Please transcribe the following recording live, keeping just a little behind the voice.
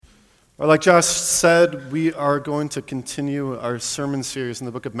Or like Josh said, we are going to continue our sermon series in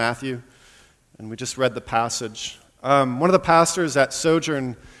the book of Matthew, and we just read the passage. One of the pastors at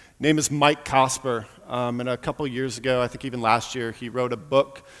Sojourn, name is Mike Cosper, and a couple years ago, I think even last year, he wrote a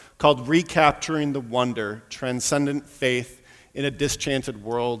book called Recapturing the Wonder, Transcendent Faith in a Disenchanted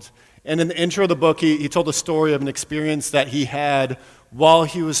World. And in the intro of the book, he told a story of an experience that he had while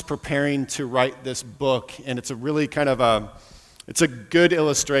he was preparing to write this book, and it's a really kind of it's a good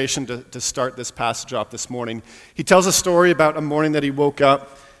illustration to start this passage off this morning. He tells a story about a morning that he woke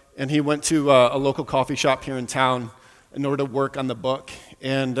up and he went to a local coffee shop here in town in order to work on the book.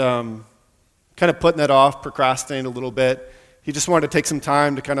 And kind of putting that off, procrastinating a little bit. He just wanted to take some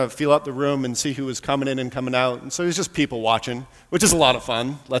time to kind of feel out the room and see who was coming in and coming out. And so he was just people watching, which is a lot of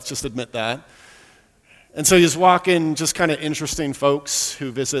fun. Let's just admit that. And so he's walking just kind of interesting folks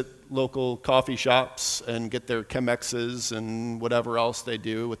who visit local coffee shops and get their Chemexes and whatever else they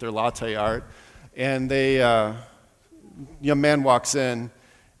do with their latte art. And young man walks in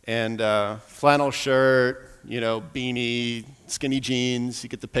and flannel shirt, beanie, skinny jeans, you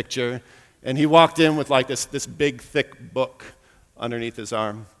get the picture. And he walked in with like this big thick book underneath his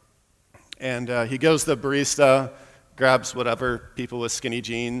arm. And he goes to the barista, grabs whatever people with skinny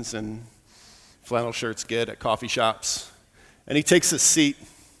jeans and flannel shirts get at coffee shops, and he takes a seat.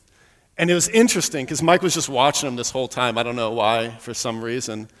 And it was interesting because Mike was just watching him this whole time. I don't know why, for some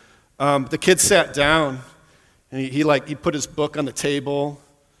reason. The kid sat down, and he put his book on the table,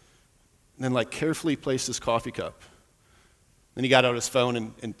 and then carefully placed his coffee cup. Then he got out his phone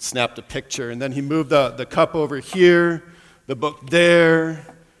and snapped a picture, and then he moved the cup over here, the book there,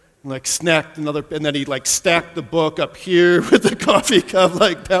 snacked another, and then he stacked the book up here with the coffee cup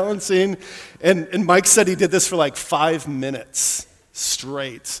balancing. And Mike said he did this for 5 minutes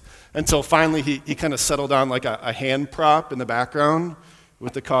straight until finally he kind of settled on a hand prop in the background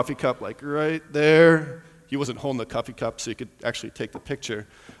with the coffee cup right there. He wasn't holding the coffee cup so he could actually take the picture.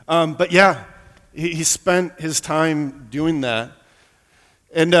 But yeah, he spent his time doing that.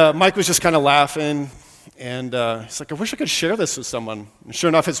 And Mike was just kind of laughing. And he's like, I wish I could share this with someone. And sure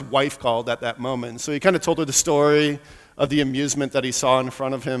enough, his wife called at that moment. So he kind of told her the story of the amusement that he saw in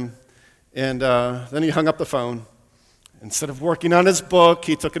front of him. And then he hung up the phone. Instead of working on his book,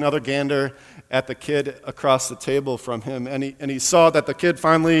 he took another gander at the kid across the table from him. And he saw that the kid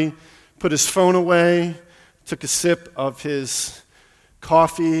finally put his phone away, took a sip of his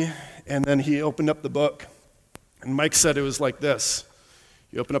coffee, and then he opened up the book. And Mike said it was like this.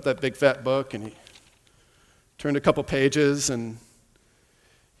 He opened up that big fat book and he turned a couple pages, and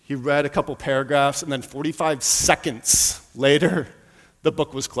he read a couple paragraphs, and then 45 seconds later, the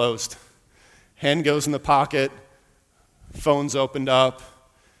book was closed. Hand goes in the pocket, phone's opened up,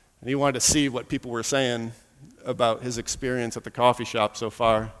 and he wanted to see what people were saying about his experience at the coffee shop so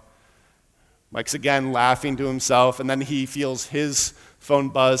far. Mike's again laughing to himself, and then he feels his phone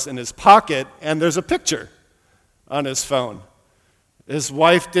buzz in his pocket, and there's a picture on his phone. His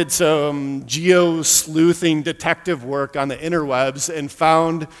wife did some geo-sleuthing detective work on the interwebs and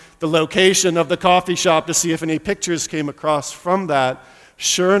found the location of the coffee shop to see if any pictures came across from that.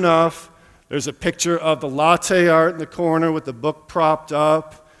 Sure enough, there's a picture of the latte art in the corner with the book propped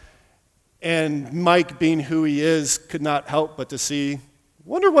up. And Mike, being who he is, could not help but to see,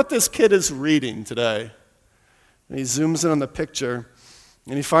 wonder what this kid is reading today. And he zooms in on the picture,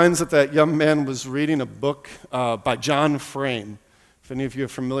 and he finds that young man was reading a book by John Frame. If any of you are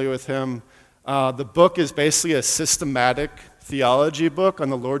familiar with him, the book is basically a systematic theology book on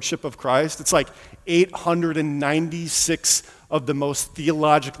the Lordship of Christ. It's 896 of the most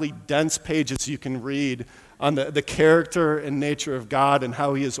theologically dense pages you can read on the character and nature of God and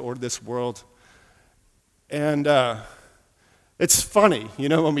how he has ordered this world. And it's funny,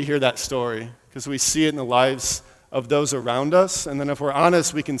 when we hear that story, because we see it in the lives of those around us. And then if we're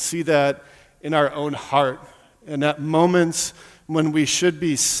honest, we can see that in our own heart. And at moments when we should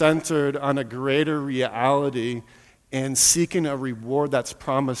be centered on a greater reality and seeking a reward that's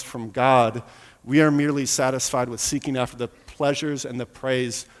promised from God, we are merely satisfied with seeking after the pleasures and the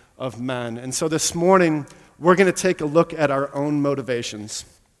praise of men. And so this morning, we're going to take a look at our own motivations.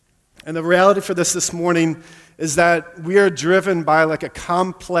 And the reality for this morning is that we are driven by a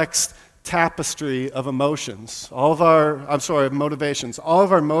complex tapestry of emotions. Motivations. All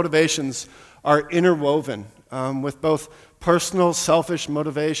of our motivations are interwoven with both personal, selfish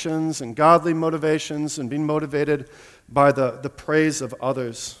motivations and godly motivations and being motivated by the praise of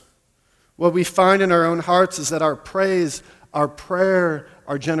others. What we find in our own hearts is that our praise, our prayer,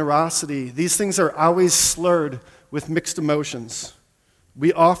 our generosity, these things are always slurred with mixed emotions.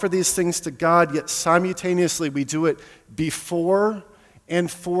 We offer these things to God, yet simultaneously we do it before and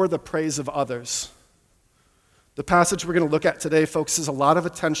for the praise of others. The passage we're going to look at today focuses a lot of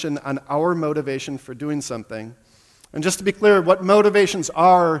attention on our motivation for doing something. And just to be clear, what motivations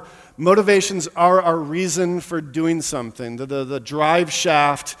are our reason for doing something, the drive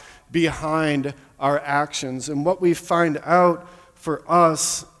shaft behind our actions. And what we find out for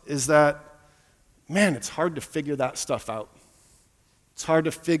us is that, man, it's hard to figure that stuff out. It's hard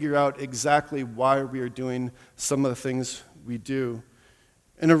to figure out exactly why we are doing some of the things we do.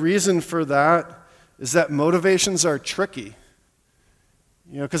 And a reason for that is that motivations are tricky.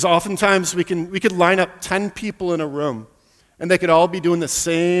 Because oftentimes we could line up 10 people in a room, and they could all be doing the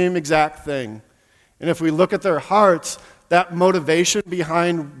same exact thing. And if we look at their hearts, that motivation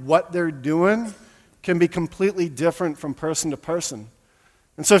behind what they're doing can be completely different from person to person.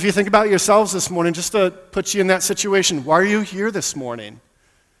 And so if you think about yourselves this morning, just to put you in that situation, why are you here this morning?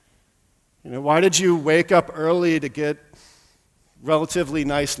 Why did you wake up early to get relatively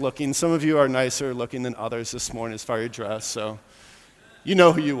nice looking? Some of you are nicer looking than others this morning as far as your dress, so you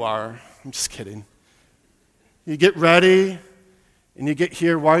know who you are. I'm just kidding. You get ready, and you get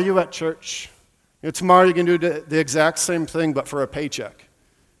here. Why are you at church? Tomorrow you can do the exact same thing, but for a paycheck.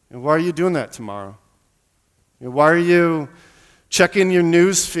 And why are you doing that tomorrow? Why are you checking your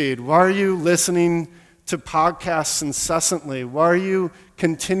news feed? Why are you listening to podcasts incessantly? Why are you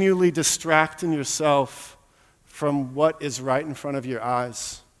continually distracting yourself from what is right in front of your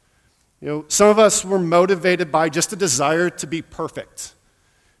eyes? Some of us were motivated by just a desire to be perfect.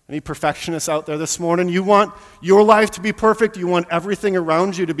 Any perfectionists out there this morning? You want your life to be perfect. You want everything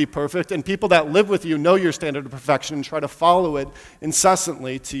around you to be perfect. And people that live with you know your standard of perfection and try to follow it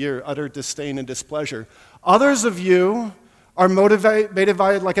incessantly to your utter disdain and displeasure. Others of you are motivated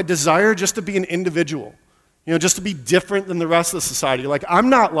by like a desire just to be an individual. Just to be different than the rest of the society. Like, I'm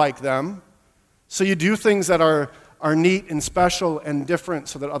not like them. So you do things that are neat and special and different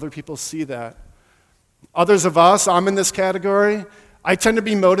so that other people see that. Others of us, I'm in this category, I tend to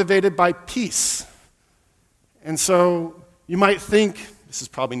be motivated by peace. And so you might think, this is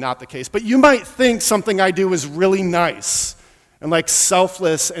probably not the case, but you might think something I do is really nice and like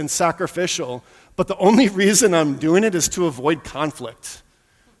selfless and sacrificial, but the only reason I'm doing it is to avoid conflict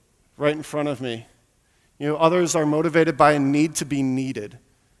right in front of me. Others are motivated by a need to be needed,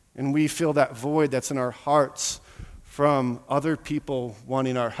 and we feel that void that's in our hearts from other people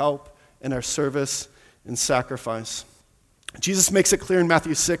wanting our help and our service and sacrifice. Jesus makes it clear in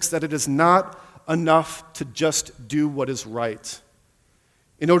Matthew 6 that it is not enough to just do what is right.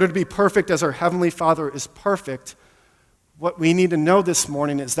 In order to be perfect as our Heavenly Father is perfect, what we need to know this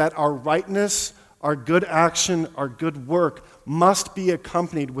morning is that our rightness, our good action, our good work must be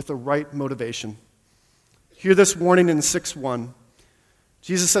accompanied with the right motivation. Hear this warning in 6:1.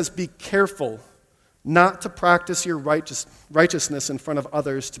 Jesus says, "Be careful not to practice your righteousness in front of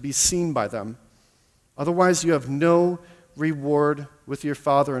others to be seen by them. Otherwise, you have no reward with your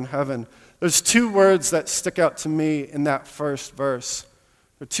Father in heaven." There's two words that stick out to me in that first verse.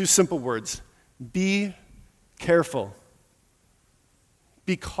 They're two simple words. Be careful.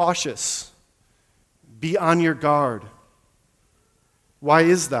 Be cautious. Be on your guard. Why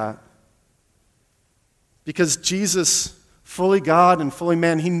is that? Because Jesus, fully God and fully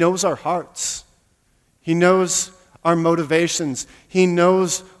man, he knows our hearts. He knows our motivations. He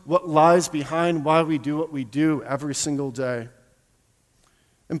knows what lies behind why we do what we do every single day.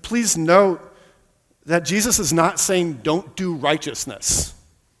 And please note that Jesus is not saying don't do righteousness.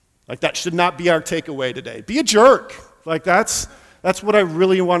 Like, that should not be our takeaway today. Be a jerk. Like, that's what I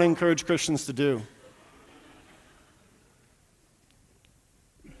really want to encourage Christians to do.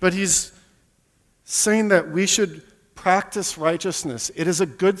 But he's saying that we should practice righteousness. It is a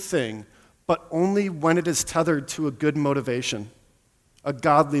good thing, but only when it is tethered to a good motivation, a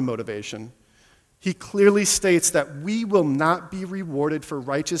godly motivation. He clearly states that we will not be rewarded for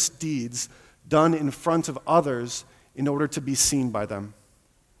righteous deeds done in front of others in order to be seen by them.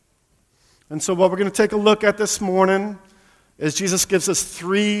 And so what we're going to take a look at this morning is Jesus gives us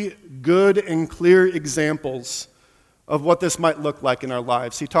three good and clear examples of what this might look like in our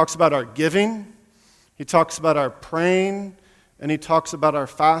lives. He talks about our giving, he talks about our praying, and he talks about our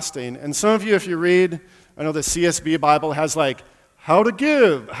fasting. And some of you, if you read, I know the CSB Bible has like how to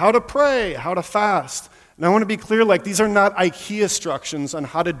give, how to pray, how to fast. And I want to be clear, like, these are not IKEA instructions on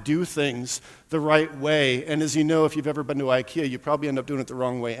how to do things the right way. And as you know, if you've ever been to IKEA, you probably end up doing it the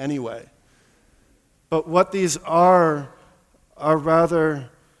wrong way anyway. But what these are rather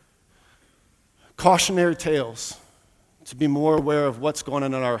cautionary tales to be more aware of what's going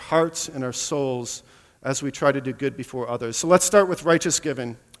on in our hearts and our souls as we try to do good before others. So let's start with righteous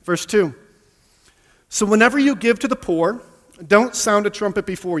giving. Verse 2. So whenever you give to the poor, Don't sound a trumpet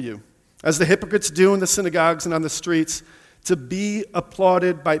before you, as the hypocrites do in the synagogues and on the streets, to be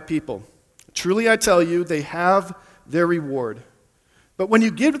applauded by people. Truly I tell you, they have their reward. But when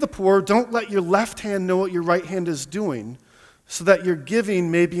you give to the poor, don't let your left hand know what your right hand is doing, so that your giving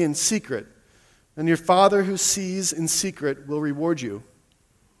may be in secret, and your Father who sees in secret will reward you.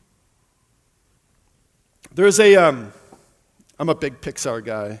 I'm a big Pixar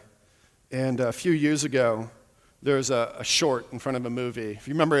guy, and a few years ago, there was a short in front of a movie. If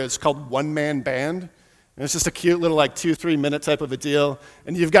you remember, it's called One Man Band. And it's just a cute little 2-3 minute type of a deal.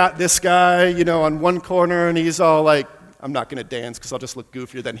 And you've got this guy, on one corner, and he's all like, I'm not going to dance because I'll just look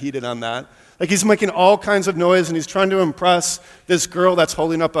goofier than he did on that. Like he's making all kinds of noise, and he's trying to impress this girl that's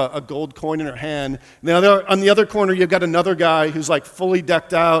holding up a gold coin in her hand. And on the other corner, you've got another guy who's fully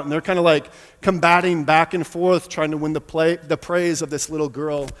decked out, and they're kind of combating back and forth, trying to win the praise of this little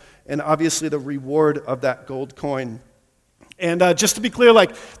girl, and obviously the reward of that gold coin. And just to be clear,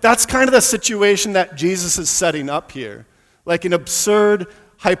 that's kind of the situation that Jesus is setting up here. An absurd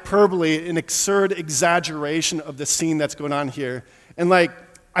hyperbole, an absurd exaggeration of the scene that's going on here. And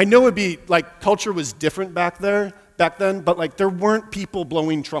I know it'd be culture was different back then, but there weren't people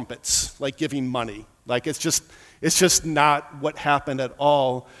blowing trumpets, giving money. It's just not what happened at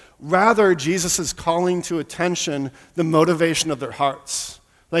all. Rather, Jesus is calling to attention the motivation of their hearts.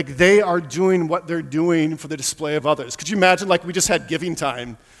 They are doing what they're doing for the display of others. Could you imagine, we just had giving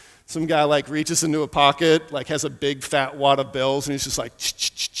time. Some guy, reaches into a pocket, has a big fat wad of bills, and he's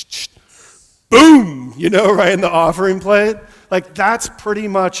just boom, right in the offering plate. That's pretty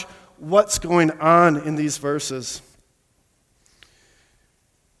much what's going on in these verses.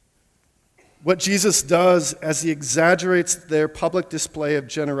 What Jesus does as he exaggerates their public display of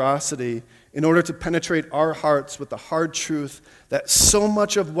generosity in order to penetrate our hearts with the hard truth that so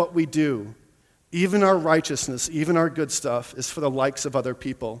much of what we do, even our righteousness, even our good stuff, is for the likes of other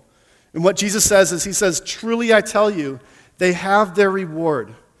people. And what Jesus says is, he says, truly I tell you, they have their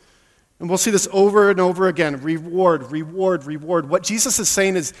reward. And we'll see this over and over again, reward, reward, reward. What Jesus is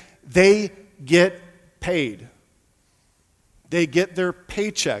saying is they get paid. They get their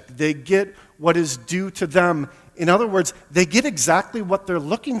paycheck. They get what is due to them. In other words, they get exactly what they're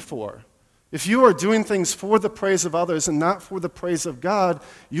looking for. If you are doing things for the praise of others and not for the praise of God,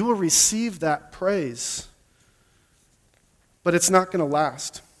 you will receive that praise. But it's not going to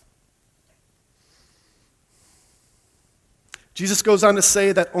last. Jesus goes on to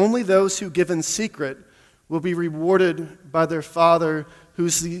say that only those who give in secret will be rewarded by their Father who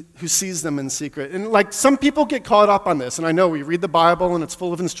sees them in secret. And some people get caught up on this, and I know we read the Bible and it's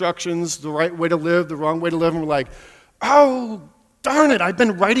full of instructions, the right way to live, the wrong way to live, and we're like, oh, darn it, I've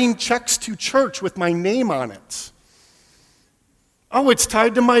been writing checks to church with my name on it. Oh, it's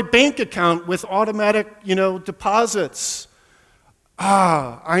tied to my bank account with automatic, deposits.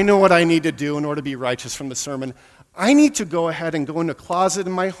 I know what I need to do in order to be righteous from the sermon. I need to go ahead and go in a closet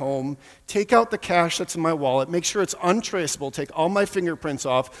in my home, take out the cash that's in my wallet, make sure it's untraceable, take all my fingerprints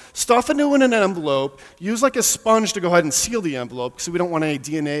off, stuff it in an envelope, use a sponge to go ahead and seal the envelope because we don't want any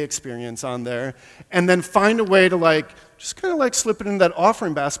DNA experience on there, and then find a way to just kind of slip it into that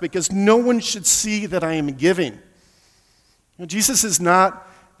offering basket because no one should see that I am giving. Jesus is not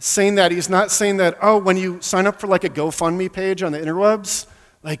saying that. He's not saying that, when you sign up for a GoFundMe page on the interwebs,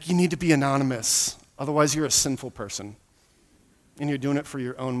 you need to be anonymous. Otherwise, you're a sinful person, and you're doing it for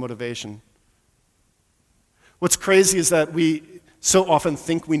your own motivation. What's crazy is that we so often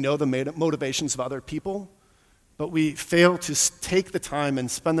think we know the motivations of other people, but we fail to take the time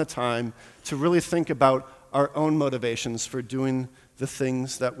and spend the time to really think about our own motivations for doing the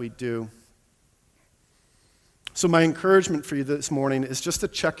things that we do. So my encouragement for you this morning is just to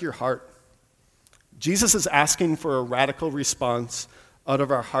check your heart. Jesus is asking for a radical response out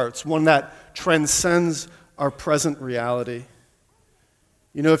of our hearts, one that transcends our present reality.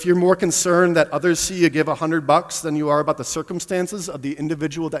 If you're more concerned that others see you give $100 than you are about the circumstances of the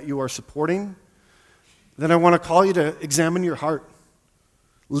individual that you are supporting, then I want to call you to examine your heart.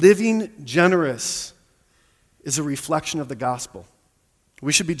 Living generous is a reflection of the gospel.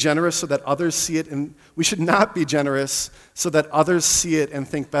 We should be generous so that others see it, and we should not be generous so that others see it and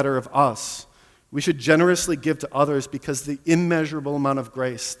think better of us. We should generously give to others because the immeasurable amount of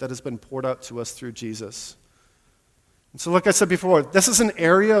grace that has been poured out to us through Jesus. And so like I said before, this is an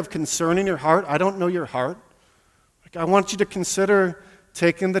area of concern in your heart. I don't know your heart. I want you to consider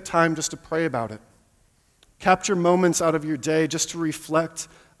taking the time just to pray about it. Capture moments out of your day just to reflect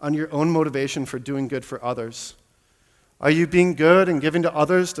on your own motivation for doing good for others. Are you being good and giving to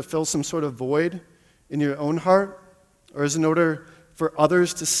others to fill some sort of void in your own heart? Or is it in order for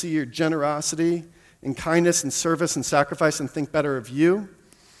others to see your generosity in kindness and service and sacrifice and think better of you?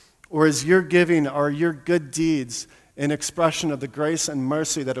 Or is your giving or your good deeds an expression of the grace and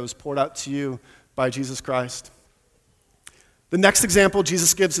mercy that was poured out to you by Jesus Christ? The next example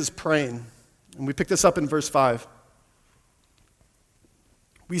Jesus gives is praying. And we pick this up in verse 5.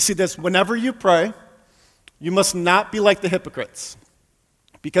 We see this: whenever you pray, you must not be like the hypocrites,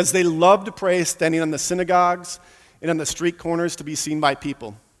 because they love to pray standing on the synagogues and on the street corners to be seen by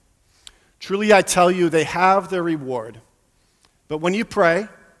people. Truly I tell you, they have their reward. But when you pray,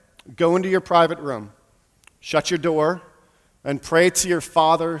 go into your private room, shut your door, and pray to your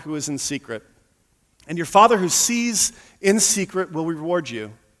Father who is in secret. And your Father who sees in secret will reward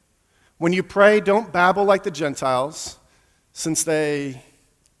you. When you pray, don't babble like the Gentiles, since they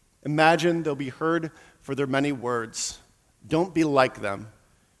imagine they'll be heard for their many words. Don't be like them,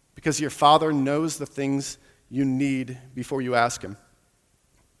 because your Father knows the things you need before you ask him.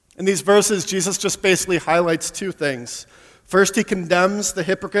 In these verses, Jesus just basically highlights two things. First, he condemns the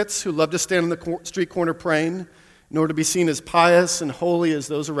hypocrites who love to stand on the street corner praying in order to be seen as pious and holy as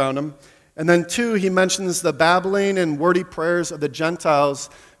those around him. And then two, he mentions the babbling and wordy prayers of the Gentiles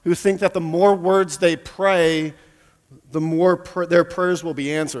who think that the more words they pray, the more their prayers will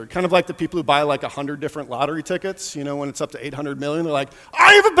be answered. Kind of like the people who buy like 100 different lottery tickets, when it's up to 800 million, they're like,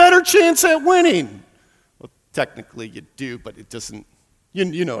 I have a better chance at winning. Well, technically you do, but it doesn't,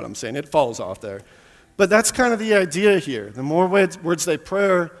 you know what I'm saying, it falls off there. But that's kind of the idea here. The more words they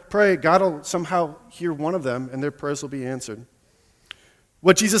pray, God will somehow hear one of them and their prayers will be answered.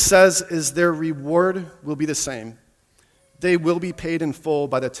 What Jesus says is their reward will be the same. They will be paid in full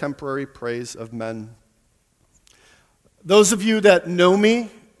by the temporary praise of men. Those of you that know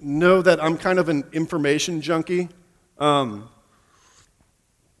me know that I'm kind of an information junkie,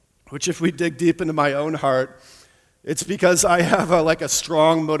 which if we dig deep into my own heart, it's because I have a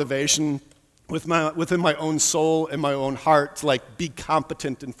strong motivation within my own soul and my own heart to be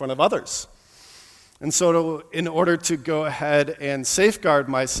competent in front of others. And so in order to go ahead and safeguard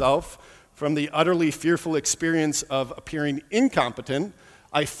myself from the utterly fearful experience of appearing incompetent,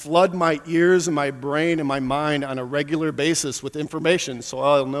 I flood my ears and my brain and my mind on a regular basis with information so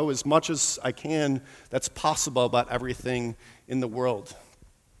I'll know as much as I can that's possible about everything in the world.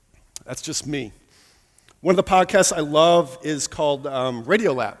 That's just me. One of the podcasts I love is called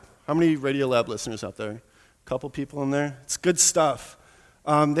Radiolab. How many Radiolab listeners out there? A couple people in there? It's good stuff.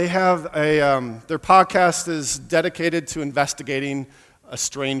 They have their podcast is dedicated to investigating a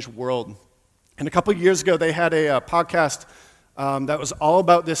strange world. And a couple years ago, they had a podcast that was all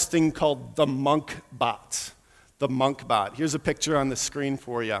about this thing called the monk bot. The monk bot. Here's a picture on the screen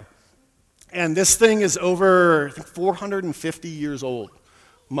for you. And this thing is over, I think, 450 years old,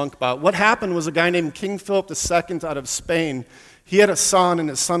 monk bot. What happened was a guy named King Philip II out of Spain, he had a son, and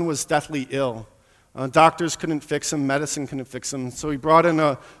his son was deathly ill. Doctors couldn't fix him, medicine couldn't fix him, so he brought in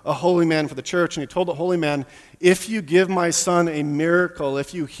a holy man for the church, and he told the holy man, if you give my son a miracle,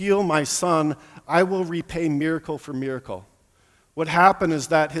 if you heal my son, I will repay miracle for miracle. What happened is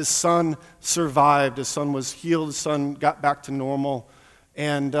that his son survived, his son was healed, his son got back to normal,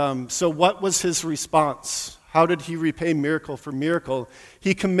 and so what was his response? How did he repay miracle for miracle?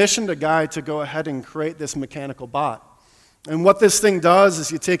 He commissioned a guy to go ahead and create this mechanical bot. And what this thing does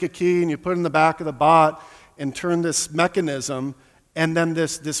is you take a key and you put it in the back of the bot and turn this mechanism, and then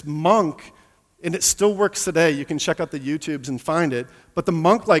this monk, and it still works today, you can check out the YouTubes and find it, but the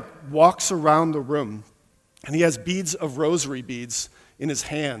monk walks around the room, and he has beads of rosary beads in his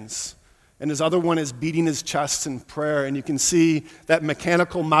hands, and his other one is beating his chest in prayer, and you can see that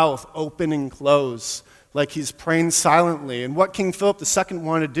mechanical mouth open and close, like he's praying silently. And what King Philip II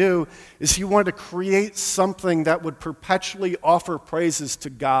wanted to do is he wanted to create something that would perpetually offer praises to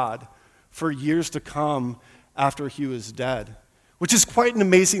God for years to come after he was dead, which is quite an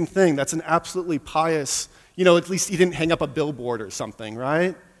amazing thing. That's an absolutely pious, at least he didn't hang up a billboard or something,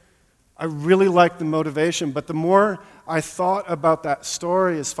 right? I really liked the motivation, but the more I thought about that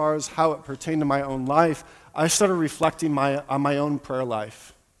story as far as how it pertained to my own life, I started reflecting on my own prayer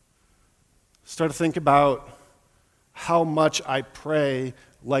life. Start to think about how much I pray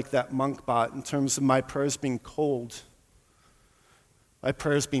like that monk bot in terms of my prayers being cold, my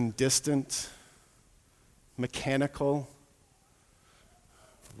prayers being distant, mechanical,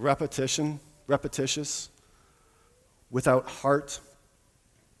 repetitious, without heart.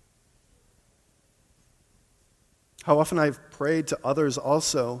 How often I've prayed to others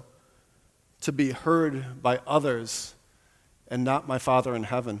also to be heard by others and not my Father in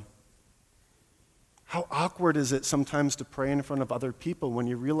heaven. How awkward is it sometimes to pray in front of other people when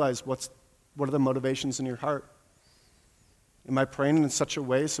you realize what are the motivations in your heart? Am I praying in such a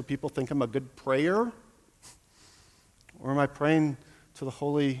way so people think I'm a good prayer? Or am I praying to the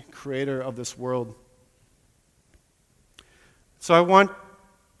holy creator of this world? So I want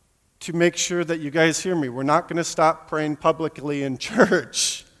to make sure that you guys hear me. We're not going to stop praying publicly in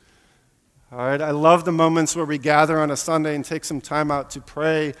church. All right, I love the moments where we gather on a Sunday and take some time out to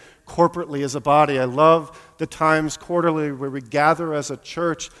pray corporately as a body. I love the times quarterly where we gather as a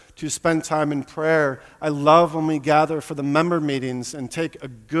church to spend time in prayer. I love when we gather for the member meetings and take a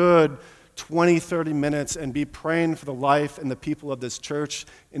good 20, 30 minutes and be praying for the life and the people of this church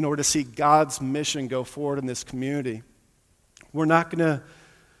in order to see God's mission go forward in this community. We're not going to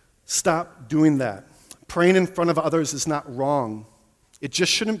stop doing that. Praying in front of others is not wrong. It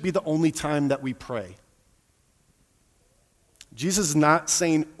just shouldn't be the only time that we pray. Jesus is not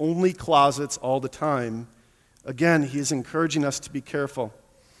saying only closets all the time. Again, he is encouraging us to be careful.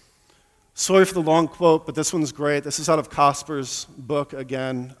 Sorry for the long quote, but this one's great. This is out of Cosper's book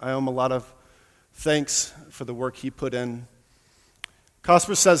again. I owe him a lot of thanks for the work he put in.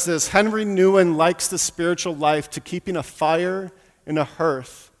 Cosper says this: Henry Newen likes the spiritual life to keeping a fire and a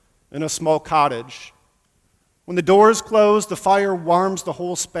hearth in a small cottage. When the door is closed, the fire warms the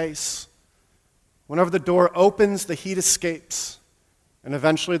whole space. Whenever the door opens, the heat escapes, and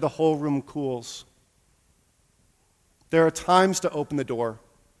eventually the whole room cools. There are times to open the door,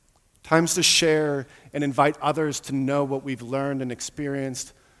 times to share and invite others to know what we've learned and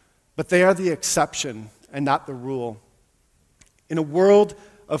experienced, but they are the exception and not the rule. In a world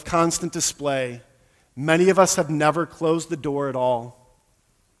of constant display, many of us have never closed the door at all.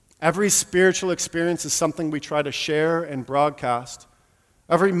 Every spiritual experience is something we try to share and broadcast.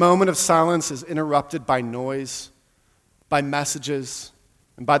 Every moment of silence is interrupted by noise, by messages,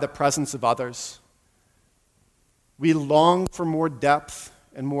 and by the presence of others. We long for more depth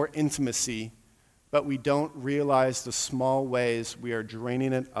and more intimacy, but we don't realize the small ways we are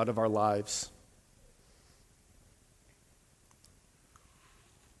draining it out of our lives.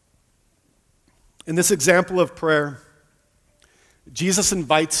 In this example of prayer, Jesus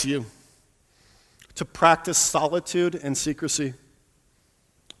invites you to practice solitude and secrecy.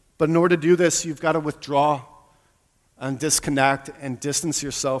 But in order to do this, you've got to withdraw and disconnect and distance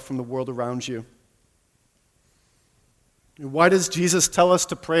yourself from the world around you. Why does Jesus tell us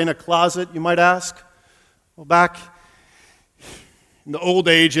to pray in a closet, you might ask? Well, back in the old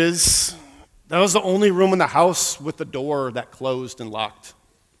ages, that was the only room in the house with the door that closed and locked.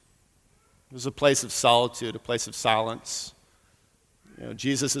 It was a place of solitude, a place of silence.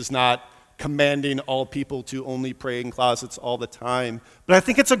 Jesus is not commanding all people to only pray in closets all the time. But I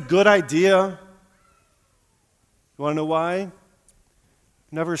think it's a good idea. You want to know why? I've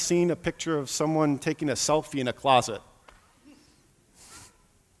never seen a picture of someone taking a selfie in a closet.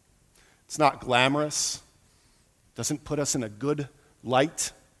 It's not glamorous. It doesn't put us in a good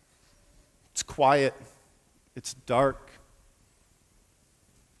light. It's quiet. It's dark.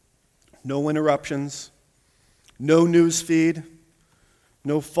 No interruptions. No news feed.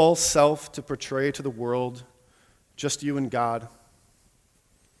 No false self to portray to the world, just you and God.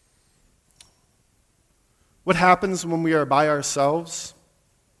 What happens when we are by ourselves?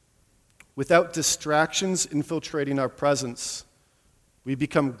 Without distractions infiltrating our presence, we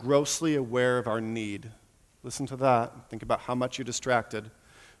become grossly aware of our need. Listen to that. Think about how much you're distracted.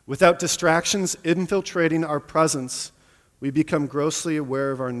 Without distractions infiltrating our presence, we become grossly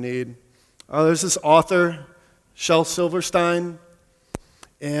aware of our need. There's this author, Shel Silverstein.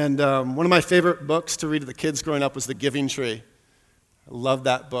 And one of my favorite books to read to the kids growing up was The Giving Tree. I love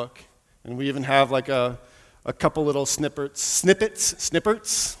that book. And we even have like a couple little snippets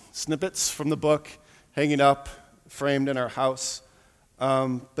from the book hanging up, framed in our house.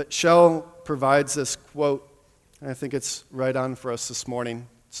 But Shel provides this quote, and I think it's right on for us this morning.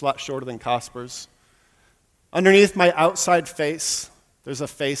 It's a lot shorter than Cosper's. Underneath my outside face, there's a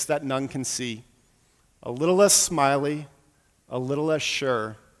face that none can see. A little less smiley, a little less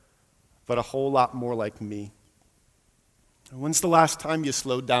sure, but a whole lot more like me. When's the last time you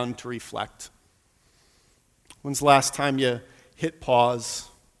slowed down to reflect? When's the last time you hit pause?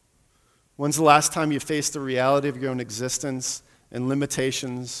 When's the last time you faced the reality of your own existence and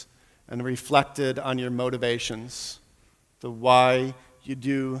limitations and reflected on your motivations, the why you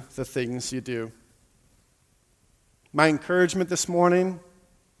do the things you do? My encouragement this morning,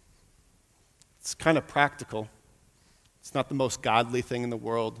 it's kind of practical. It's not the most godly thing in the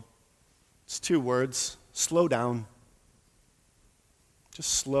world. It's 2 words: slow down.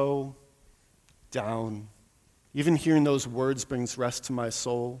 Just slow down. Even hearing those words brings rest to my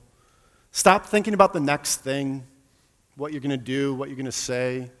soul. Stop thinking about the next thing, what you're going to do, what you're going to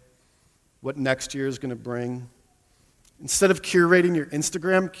say, what next year is going to bring. Instead of curating your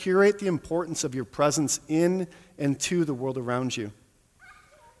Instagram, curate the importance of your presence in and to the world around you.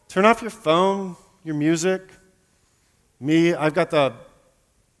 Turn off your phone, your music. Me, I've got the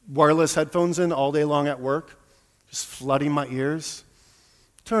wireless headphones in all day long at work, just flooding my ears.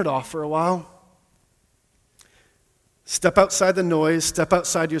 Turn it off for a while. Step outside the noise, step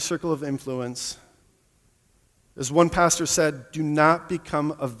outside your circle of influence. As one pastor said, do not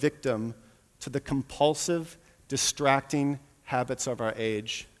become a victim to the compulsive, distracting habits of our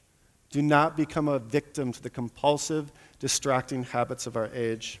age. Do not become a victim to the compulsive, distracting habits of our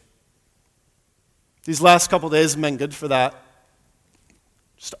age. These last couple days have been good for that.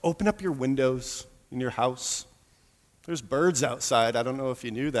 Just open up your windows in your house. There's birds outside. I don't know if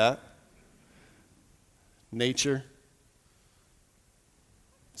you knew that. Nature.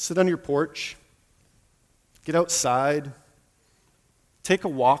 Sit on your porch. Get outside. Take a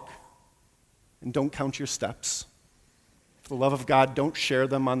walk. And don't count your steps. For the love of God, don't share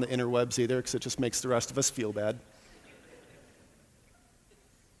them on the interwebs either, because it just makes the rest of us feel bad.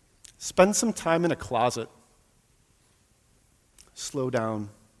 Spend some time in a closet. Slow down.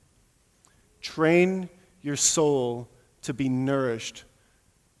 Train your soul to be nourished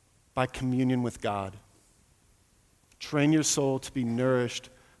by communion with God. Train your soul to be nourished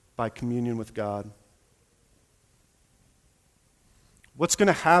by communion with God. What's going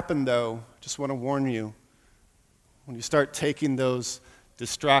to happen, though, just want to warn you, when you start taking those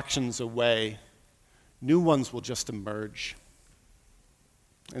distractions away, new ones will just emerge.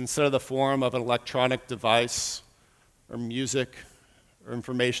 Instead of the form of an electronic device or music or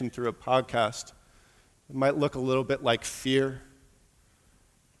information through a podcast, it might look a little bit like fear,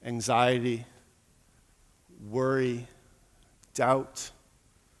 anxiety, worry, doubt,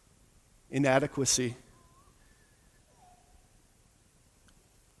 inadequacy.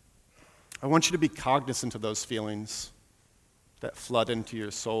 I want you to be cognizant of those feelings that flood into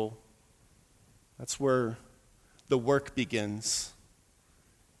your soul. That's where the work begins.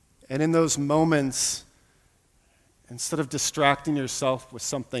 And in those moments, instead of distracting yourself with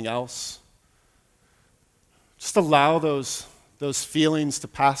something else, just allow those feelings to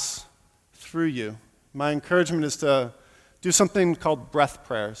pass through you. My encouragement is to do something called breath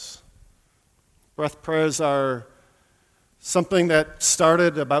prayers. Breath prayers are something that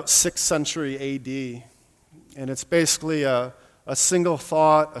started about 6th century AD. And it's basically a single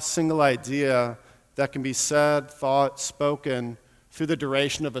thought, a single idea that can be said, thought, spoken through the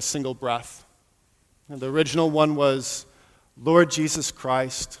duration of a single breath. And the original one was, Lord Jesus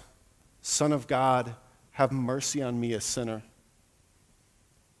Christ, Son of God, have mercy on me, a sinner.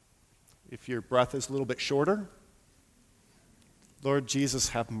 If your breath is a little bit shorter, Lord Jesus,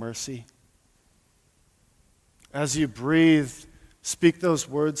 have mercy. As you breathe, speak those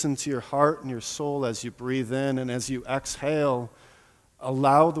words into your heart and your soul as you breathe in, and as you exhale,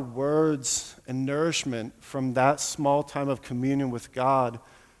 allow the words and nourishment from that small time of communion with God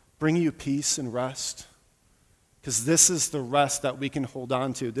bring you peace and rest. Because this is the rest that we can hold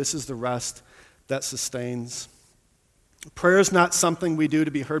on to. This is the rest that sustains. Prayer is not something we do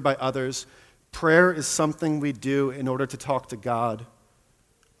to be heard by others. Prayer is something we do in order to talk to God.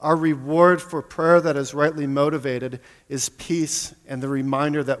 Our reward for prayer that is rightly motivated is peace and the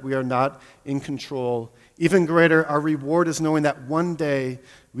reminder that we are not in control. Even greater, our reward is knowing that one day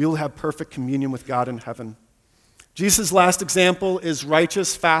we will have perfect communion with God in heaven. Jesus' last example is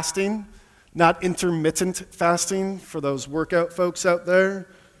righteous fasting, not intermittent fasting for those workout folks out there.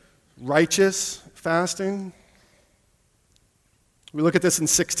 Righteous fasting. We look at this in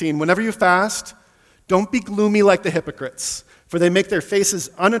 16. Whenever you fast, don't be gloomy like the hypocrites, for they make their faces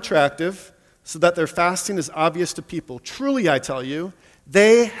unattractive so that their fasting is obvious to people. Truly, I tell you,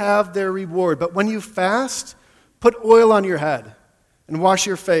 they have their reward. But when you fast, put oil on your head and wash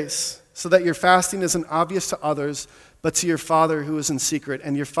your face so that your fasting isn't obvious to others, but to your Father who is in secret.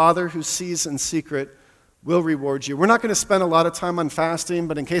 And your Father who sees in secret will reward you. We're not going to spend a lot of time on fasting,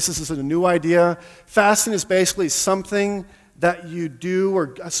 but in case this is a new idea, fasting is basically something that you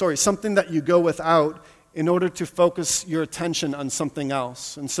do, something that you go without in order to focus your attention on something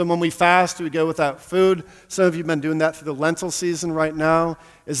else. And so when we fast, we go without food. Some of you have been doing that through the lentil season right now,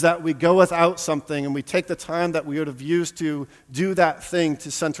 is that we go without something and we take the time that we would have used to do that thing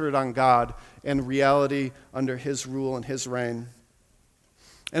to center it on God and reality under His rule and His reign.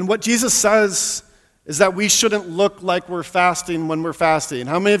 And what Jesus says is that we shouldn't look like we're fasting when we're fasting.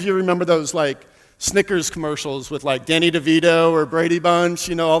 How many of you remember those Snickers commercials with like Danny DeVito or Brady Bunch,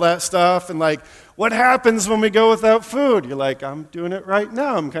 all that stuff. And like, what happens when we go without food? You're like, I'm doing it right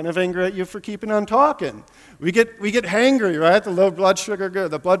now. I'm kind of angry at you for keeping on talking. We get hangry, right? The low blood sugar,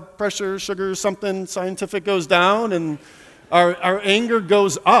 the blood pressure, sugar, something scientific goes down, and our anger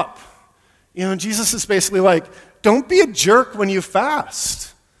goes up. Jesus is basically like, don't be a jerk when you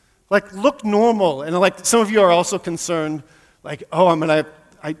fast. Like, look normal. And like, some of you are also concerned, like, oh,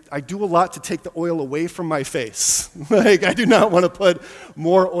 I do a lot to take the oil away from my face. Like, I do not want to put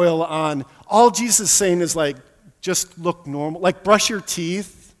more oil on. All Jesus is saying is like, just look normal. Like, brush your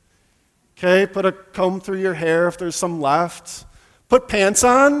teeth, okay? Put a comb through your hair if there's some left. Put pants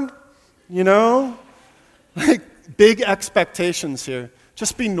on, Like, big expectations here.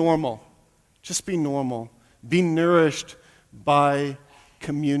 Just be normal. Just be normal. Be nourished by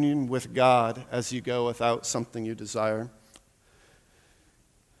communion with God as you go without something you desire.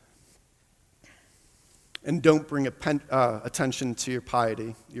 And don't bring attention to your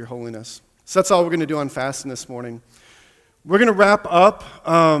piety, your holiness. So that's all we're going to do on fasting this morning. We're going to wrap up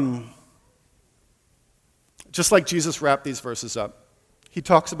just like Jesus wrapped these verses up. He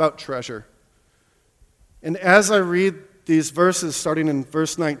talks about treasure. And as I read these verses, starting in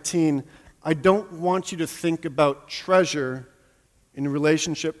verse 19, I don't want you to think about treasure in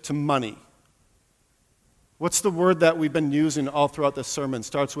relationship to money. What's the word that we've been using all throughout the sermon?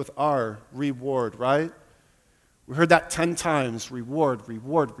 Starts with R, reward, right? We heard that 10 times, reward,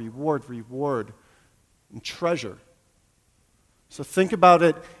 reward, reward, reward, and treasure. So think about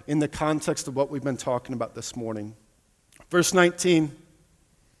it in the context of what we've been talking about this morning. Verse 19,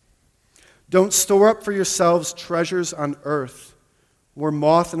 don't store up for yourselves treasures on earth, where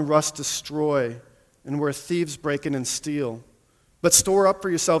moth and rust destroy, and where thieves break in and steal. But store up for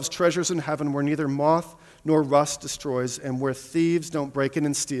yourselves treasures in heaven, where neither moth nor rust destroys, and where thieves don't break in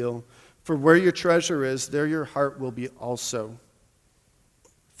and steal. For where your treasure is, there your heart will be also.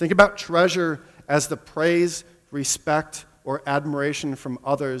 Think about treasure as the praise, respect, or admiration from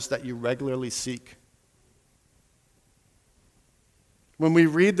others that you regularly seek. When we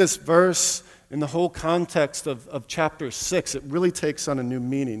read this verse in the whole context of chapter 6, it really takes on a new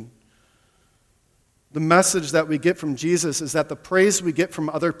meaning. The message that we get from Jesus is that the praise we get from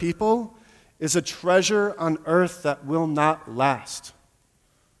other people is a treasure on earth that will not last.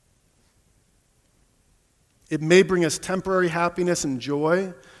 It may bring us temporary happiness and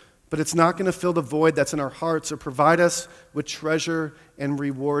joy, but it's not going to fill the void that's in our hearts or provide us with treasure and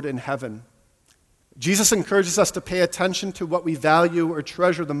reward in heaven. Jesus encourages us to pay attention to what we value or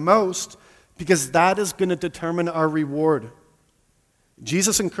treasure the most, because that is going to determine our reward.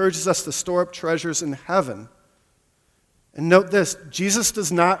 Jesus encourages us to store up treasures in heaven. And note this, Jesus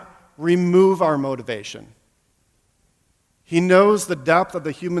does not remove our motivation. He knows the depth of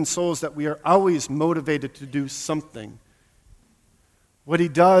the human souls that we are always motivated to do something. What he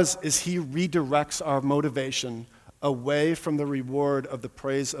does is he redirects our motivation away from the reward of the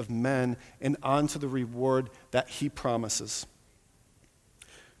praise of men and onto the reward that he promises.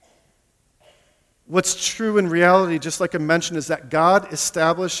 What's true in reality, just like I mentioned, is that God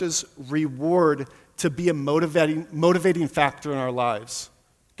establishes reward to be a motivating factor in our lives.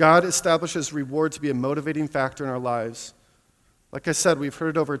 God establishes reward to be a motivating factor in our lives. Like I said, we've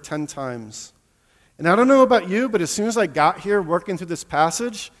heard it over 10 times. And I don't know about you, but as soon as I got here working through this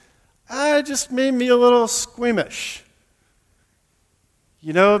passage, it just made me a little squeamish.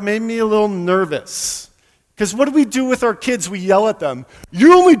 It made me a little nervous. Because what do we do with our kids? We yell at them.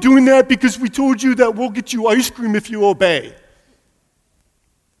 You're only doing that because we told you that we'll get you ice cream if you obey.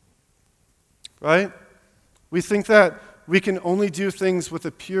 Right? We think that we can only do things with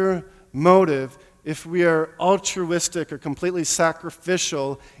a pure motive if we are altruistic or completely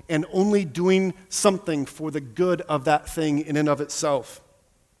sacrificial and only doing something for the good of that thing in and of itself.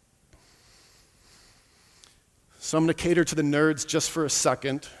 So I'm going to cater to the nerds just for a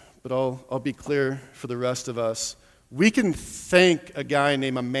second, but I'll be clear for the rest of us. We can thank a guy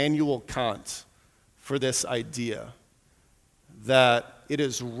named Immanuel Kant for this idea that it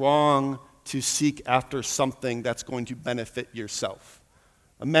is wrong to seek after something that's going to benefit yourself.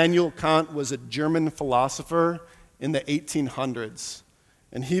 Immanuel Kant was a German philosopher in the 1800s,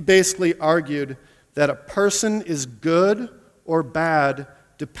 and he basically argued that a person is good or bad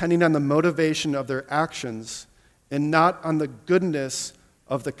depending on the motivation of their actions and not on the goodness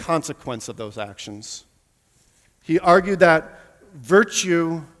of the consequence of those actions. He argued that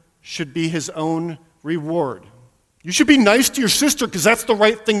virtue should be his own reward. You should be nice to your sister because that's the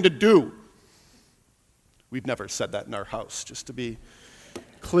right thing to do. We've never said that in our house, just to be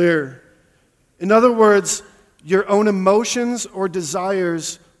clear. In other words, your own emotions or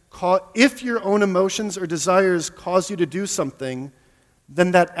desires if your own emotions or desires cause you to do something,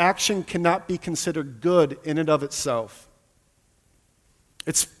 then that action cannot be considered good in and of itself.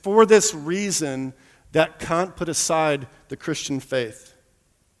 It's for this reason that Kant put aside the Christian faith.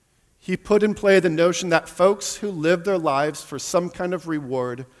 He put in play the notion that folks who live their lives for some kind of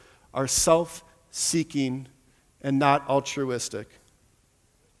reward are self-seeking and not altruistic.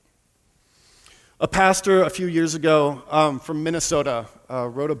 A pastor a few years ago from Minnesota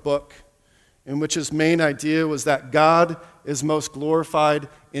wrote a book in which his main idea was that God is most glorified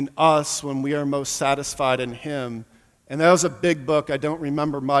in us when we are most satisfied in Him. And that was a big book. I don't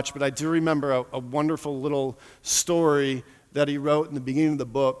remember much, but I do remember a wonderful little story that he wrote in the beginning of the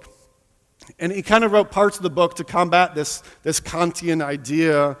book. And he kind of wrote parts of the book to combat this Kantian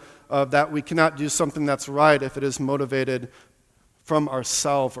idea of that we cannot do something that's right if it is motivated from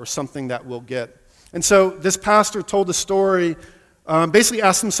ourselves or something that we'll get. And so this pastor told the story, basically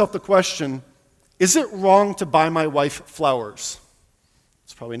asked himself the question, is it wrong to buy my wife flowers?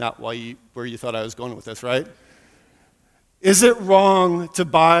 It's probably not where you thought I was going with this, right? Is it wrong to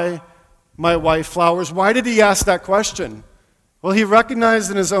buy my wife flowers? Why did he ask that question? Well, he recognized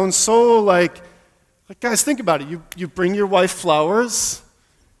in his own soul, like guys, think about it. You bring your wife flowers,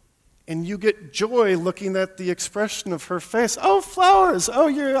 and you get joy looking at the expression of her face. Oh, flowers. Oh,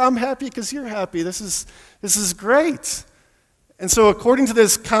 I'm happy because you're happy. This is great. And so according to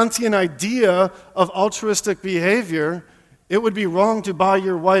this Kantian idea of altruistic behavior, it would be wrong to buy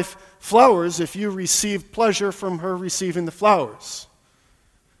your wife flowers if you received pleasure from her receiving the flowers.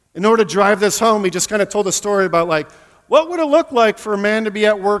 In order to drive this home, he just kind of told a story about what would it look like for a man to be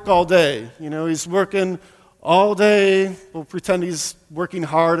at work all day? He's working all day. We'll pretend he's working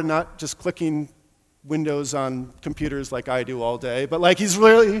hard and not just clicking windows on computers like I do all day. But he's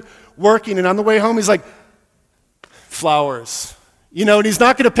really working, and on the way home, he's like, flowers. And he's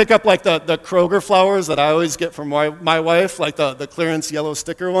not going to pick up the Kroger flowers that I always get from my wife, the clearance yellow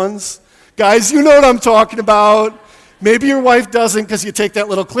sticker ones. Guys, you know what I'm talking about. Maybe your wife doesn't because you take that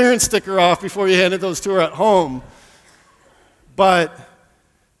little clearance sticker off before you hand those to her at home. But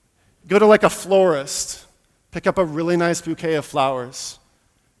go to a florist, pick up a really nice bouquet of flowers.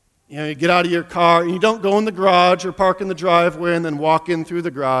 You get out of your car, and you don't go in the garage or park in the driveway and then walk in through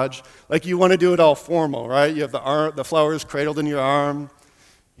the garage. You want to do it all formal, right? You have the flowers cradled in your arm.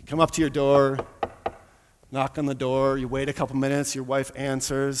 You come up to your door, knock on the door. You wait a couple minutes. Your wife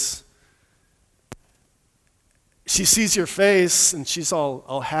answers. She sees your face, and she's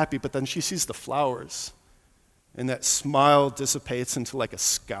all happy, but then she sees the flowers, and that smile dissipates into a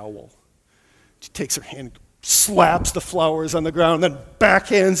scowl. She takes her hand, slaps the flowers on the ground, then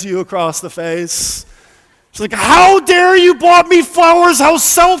backhands you across the face. She's like, how dare you bought me flowers? How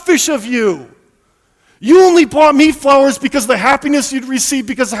selfish of you. You only bought me flowers because of the happiness you'd receive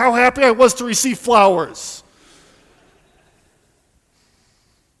because of how happy I was to receive flowers.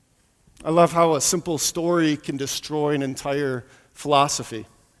 I love how a simple story can destroy an entire philosophy.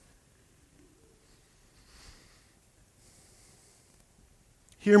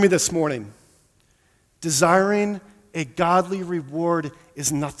 Hear me this morning. Desiring a godly reward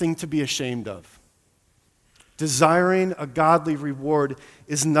is nothing to be ashamed of. Desiring a godly reward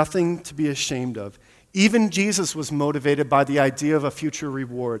is nothing to be ashamed of. Even Jesus was motivated by the idea of a future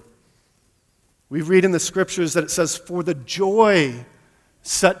reward. We read in the scriptures that it says, for the joy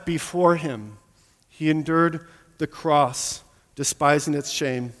set before him, he endured the cross, despising its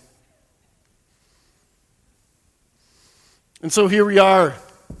shame. And so here we are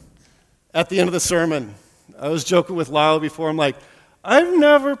at the end of the sermon. I was joking with Lyle before. I'm like, I've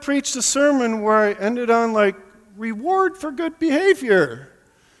never preached a sermon where I ended on reward for good behavior.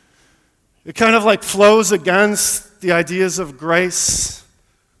 It kind of flows against the ideas of grace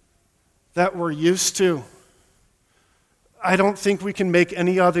that we're used to. I don't think we can make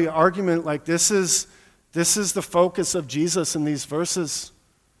any other argument this is the focus of Jesus in these verses,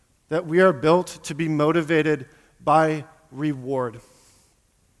 that we are built to be motivated by reward.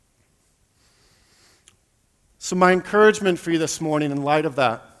 So my encouragement for you this morning in light of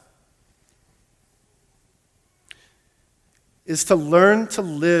that is to learn to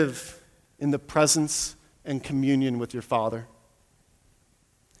live in the presence and communion with your Father.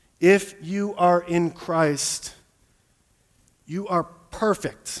 If you are in Christ, you are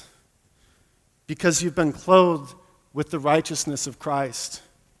perfect because you've been clothed with the righteousness of Christ.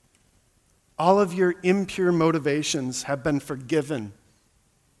 All of your impure motivations have been forgiven.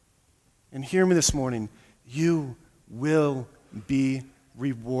 And hear me this morning. You will be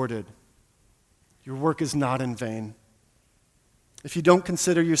rewarded. Your work is not in vain. If you don't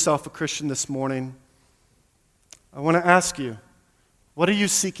consider yourself a Christian this morning, I want to ask you, What are you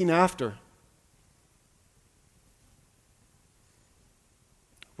seeking after?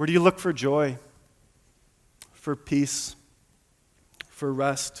 Where do you look for joy, for peace, for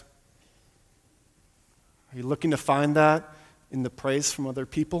rest? Are you looking to find that in the praise from other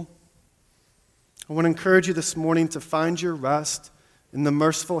people? I want to encourage you this morning to find your rest in the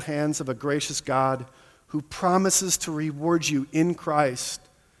merciful hands of a gracious God who promises to reward you in Christ,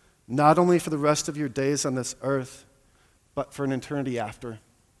 not only for the rest of your days on this earth, but for an eternity after.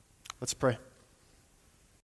 Let's pray.